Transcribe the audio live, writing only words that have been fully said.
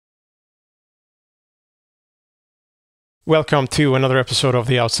Welcome to another episode of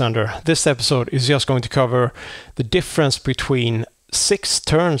The Outstander. This episode is just going to cover the difference between 6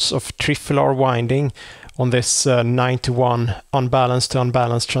 turns of trifilar winding on this 9-to-1 unbalanced to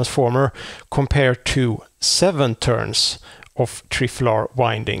unbalanced transformer compared to 7 turns of trifilar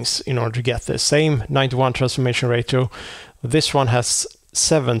windings in order to get the same 9-to-1 transformation ratio. This one has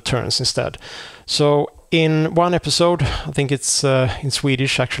 7 turns instead. So in one episode, I think it's in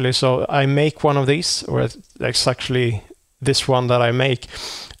Swedish actually, so I make one of these, or it's actually this one that I make,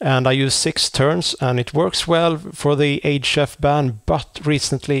 and I use 6 turns, and it works well for the HF band. But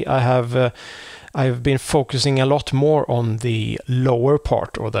recently I've been focusing a lot more on the lower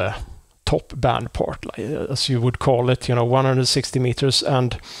part, or the top band part, as you would call it, 160 meters,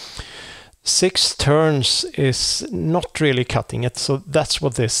 and 6 turns is not really cutting it. So that's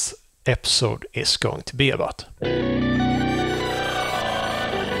what this episode is going to be about.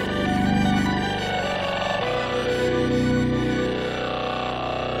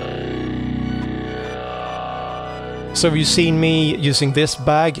 So you've seen me using this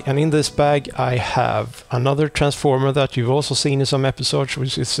bag, and in this bag I have another transformer that you've also seen in some episodes,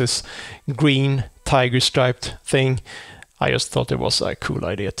 which is this green tiger striped thing. I just thought it was a cool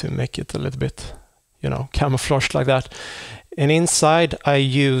idea to make it a little bit, camouflaged like that. And inside I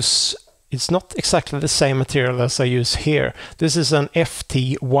use, it's not exactly the same material as I use here. This is an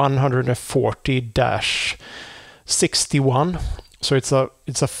FT140-61, so it's a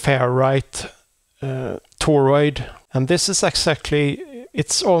ferrite toroid. And this is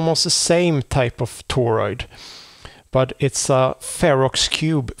it's almost the same type of toroid, but it's a Ferrox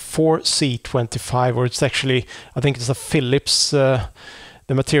Cube 4C25, or it's actually, I think it's a Philips, the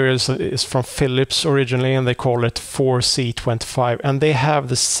material is from Philips originally, and they call it 4C25, and they have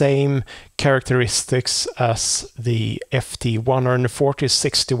the same characteristics as the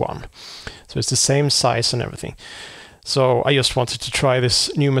FT140-61. So it's the same size and everything. So I just wanted to try this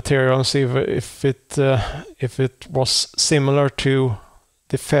new material and see if it was similar to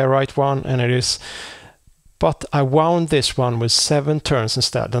the ferrite one, and it is. But I wound this one with 7 turns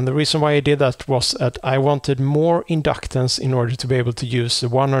instead, and the reason why I did that was that I wanted more inductance in order to be able to use the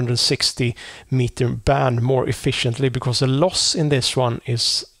 160 meter band more efficiently, because the loss in this one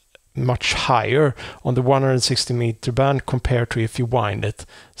is much higher on the 160 meter band compared to if you wind it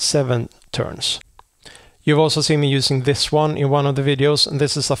 7 turns. You've also seen me using this one in one of the videos, and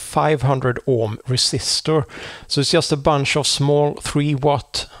this is a 500 ohm resistor. So it's just a bunch of small 3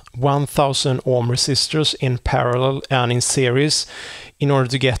 watt 1000 ohm resistors in parallel and in series in order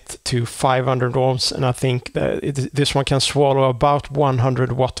to get to 500 ohms, and I think that this one can swallow about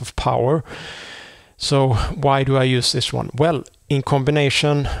 100 watt of power. So why do I use this one? Well, in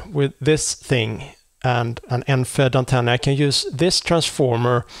combination with this thing and an end-fed antenna, I can use this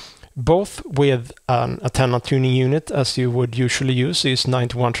transformer both with an antenna tuning unit, as you would usually use these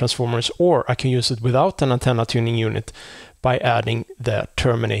 9-to-1 transformers, or I can use it without an antenna tuning unit by adding the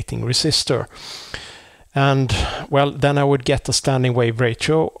terminating resistor. And well, then I would get a standing wave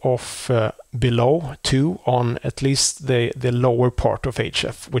ratio of below 2 on at least the lower part of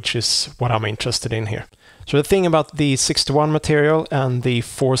HF, which is what I'm interested in here. So the thing about the 6-to-1 material and the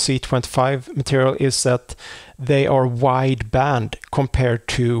 4C25 material is that they are wide band compared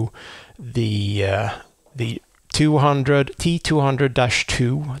to the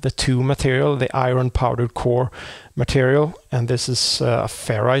T200-2, the 2 material, the iron powdered core material, and this is a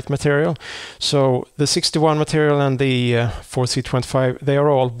ferrite material. So the 6-to-1 material and the 4C25, they are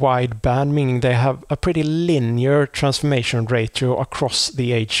all wide band, meaning they have a pretty linear transformation ratio across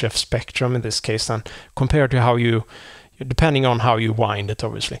the HF spectrum in this case, and compared to how depending on how you wind it,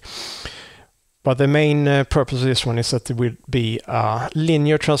 obviously. But the main purpose of this one is that it will be a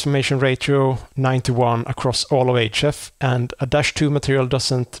linear transformation ratio 9-to-1 across all of HF, and a -2 material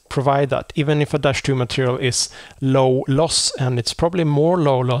doesn't provide that, even if a -2 material is low loss, and it's probably more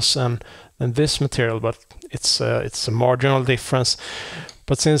low loss than this material, but it's a marginal difference.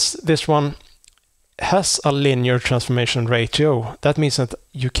 But since this one has a linear transformation ratio, that means that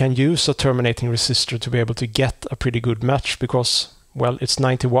you can use a terminating resistor to be able to get a pretty good match, because, well, it's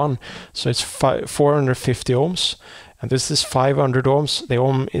 9-to-1, so it's 450 ohms, and this is 500 ohms. The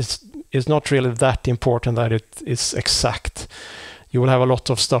ohm is not really that important that it is exact. You will have a lot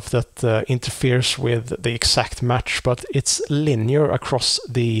of stuff that interferes with the exact match, but it's linear across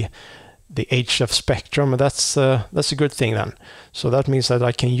the HF spectrum, and that's a good thing then. So that means that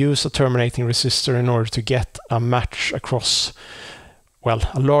I can use a terminating resistor in order to get a match across, well,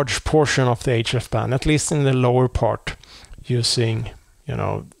 a large portion of the HF band, at least in the lower part, using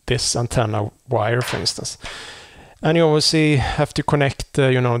this antenna wire, for instance. And you obviously have to connect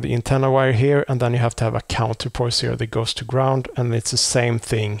the antenna wire here, and then you have to have a counterpoise here that goes to ground, and it's the same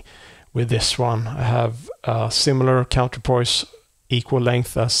thing with this one. I have a similar counterpoise, equal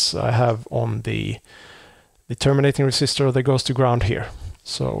length as I have on the terminating resistor that goes to ground here.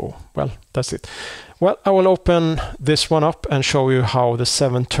 So, well, that's it. Well, I will open this one up and show you how the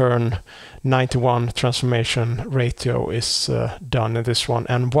 7-turn 9:1 transformation ratio is done in this one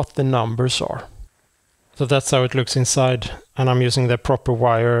and what the numbers are. So that's how it looks inside, and I'm using the proper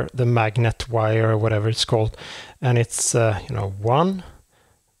wire, the magnet wire, or whatever it's called, and it's 1,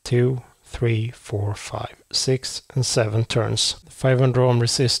 2, 3, 4, 5, 6, and 7 turns. The 500 ohm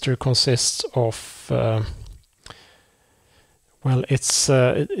resistor consists of well, it's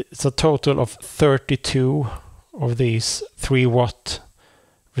a total of 32 of these 3-watt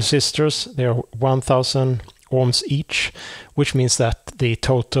resistors. They are 1000 ohms each, which means that the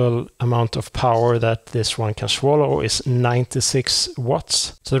total amount of power that this one can swallow is 96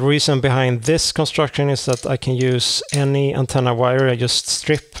 watts. So the reason behind this construction is that I can use any antenna wire. I just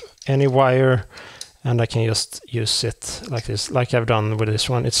strip any wire and I can just use it like this, like I've done with this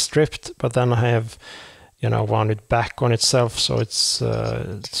one. It's stripped, but then I have wound it back on itself, so it's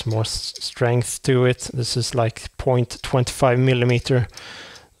more strength to it. This is like 0.25 millimeter,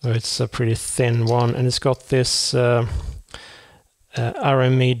 so it's a pretty thin one, and it's got this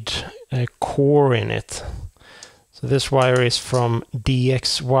aramid core in it. So this wire is from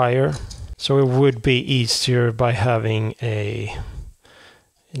DX wire, so it would be easier by having a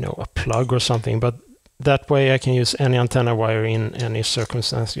a plug or something, but that way I can use any antenna wire in any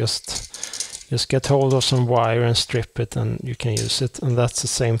circumstance. Just get hold of some wire and strip it and you can use it. And that's the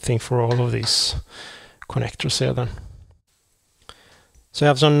same thing for all of these connectors here then. So I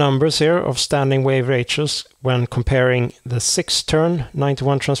have some numbers here of standing wave ratios when comparing the 6-turn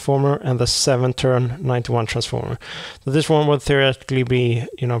 9:1 transformer and the 7-turn 9:1 transformer. So this one would theoretically be,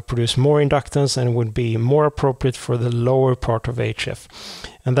 produce more inductance and would be more appropriate for the lower part of HF.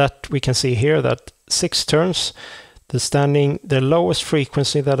 And that we can see here that 6 turns, the lowest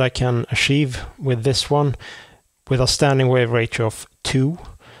frequency that I can achieve with this one with a standing wave ratio of 2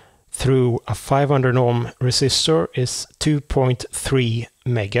 through a 500 ohm resistor is 2.3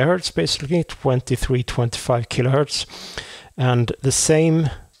 megahertz, basically 23-25 kilohertz, and the same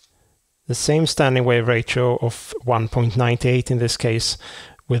standing wave ratio of 1.98 in this case.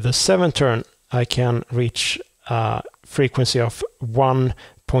 With the 7-turn I can reach a frequency of 1.58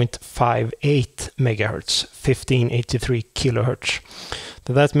 megahertz, 1583 kilohertz.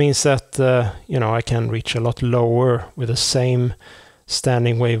 So that means that I can reach a lot lower with the same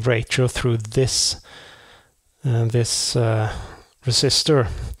standing wave ratio through this resistor,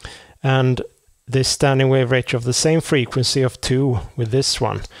 and this standing wave ratio of the same frequency of 2 with this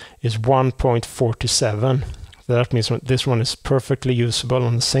one is 1.47. That means this one is perfectly usable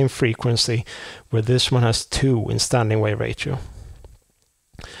on the same frequency, where this one has 2 in standing wave ratio.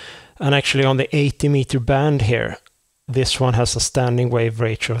 And actually on the 80 meter band here, this one has a standing wave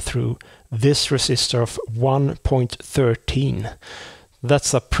ratio through this resistor of 1.13.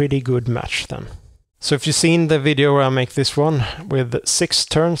 That's a pretty good match then. So if you've seen the video where I make this one with 6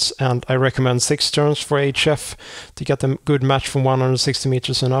 turns, and I recommend 6 turns for HF to get a good match from 160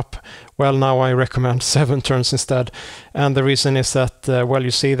 meters and up, well, now I recommend 7 turns instead. And the reason is that, well,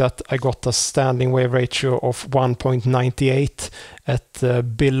 you see that I got a standing wave ratio of 1.98 at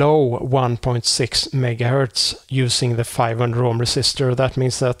below 1.6 megahertz using the 500 ohm resistor. That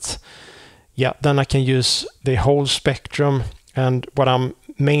means that, yeah, then I can use the whole spectrum. And what I'm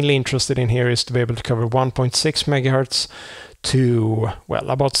mainly interested in here is to be able to cover 1.6 megahertz to, well,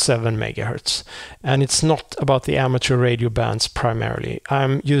 about 7 megahertz. And it's not about the amateur radio bands primarily.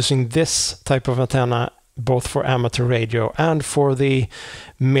 I'm using this type of antenna both for amateur radio and for the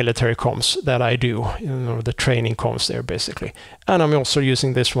military comms that I do, the training comms there basically. And I'm also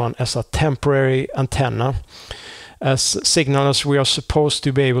using this one as a temporary antenna. As signalers, we are supposed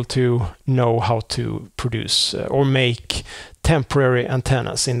to be able to know how to produce or make temporary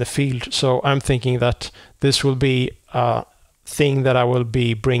antennas in the field. So I'm thinking that this will be a thing that I will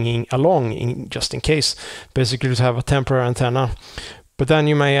be bringing along just in case, basically to have a temporary antenna. But then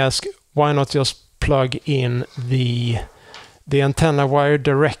you may ask, why not just plug in the antenna wire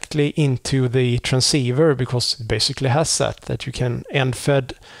directly into the transceiver, because it basically has that you can end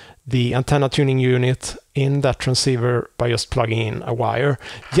fed the antenna tuning unit in that transceiver by just plugging in a wire.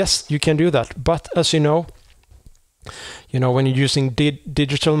 Yes, you can do that, but as you know, when you're using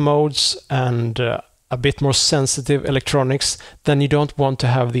digital modes and a bit more sensitive electronics, then you don't want to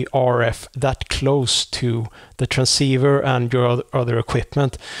have the RF that close to the transceiver and your other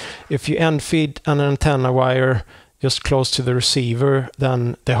equipment. If you end feed an antenna wire just close to the receiver,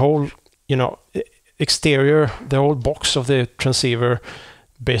 then the whole, you know, exterior, the whole box of the transceiver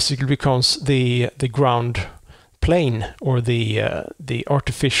basically becomes the ground plane, or the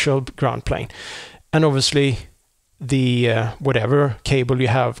artificial ground plane. And obviously the whatever cable you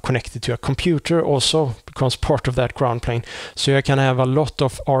have connected to a computer also becomes part of that ground plane. So you can have a lot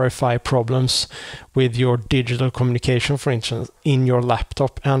of RFI problems with your digital communication, for instance, in your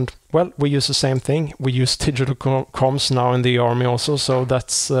laptop. And well, we use the same thing. We use digital comms now in the army also, so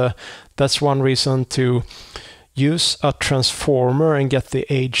that's one reason to use a transformer and get the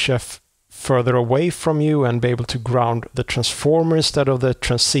HF further away from you and be able to ground the transformer instead of the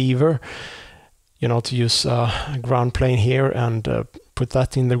transceiver. You know, to use a ground plane here and put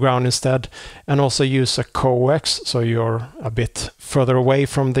that in the ground instead, and also use a coax, so you're a bit further away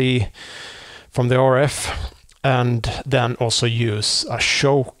from the RF, and then also use a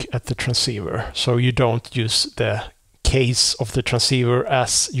choke at the transceiver, so you don't use the case of the transceiver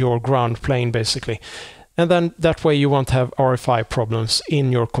as your ground plane basically. And then that way you won't have RFI problems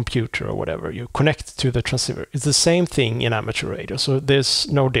in your computer or whatever you connect to the transceiver. It's the same thing in amateur radio, so there's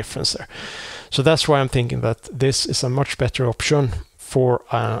no difference there. So that's why I'm thinking that this is a much better option for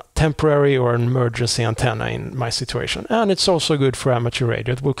a temporary or an emergency antenna in my situation. And it's also good for amateur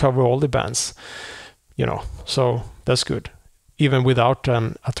radio. It will cover all the bands, you know, so that's good, even without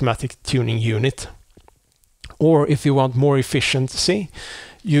an automatic tuning unit. Or if you want more efficiency,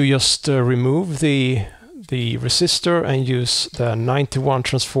 you just remove the resistor and use the 91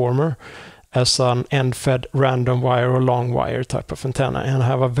 transformer as an end-fed random wire or long wire type of antenna, and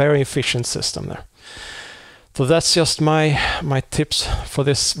have a very efficient system there. So that's just my tips for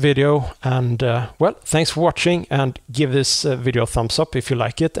this video, and well, thanks for watching, and give this video a thumbs up if you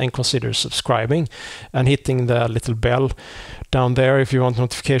like it, and consider subscribing and hitting the little bell down there if you want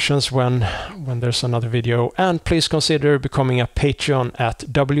notifications when there's another video. And please consider becoming a Patreon at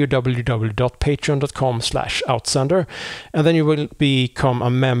www.patreon.com/outsender, and then you will become a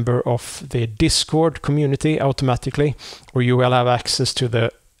member of the Discord community automatically, where you will have access to the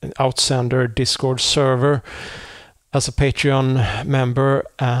Outsender Discord server as a Patreon member,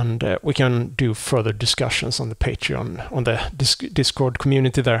 and we can do further discussions on the Patreon, on the Discord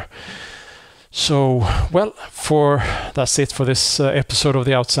community there. So, well, that's it for this episode of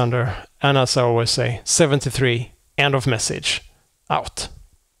the Outsender, and as I always say, 73, end of message, out.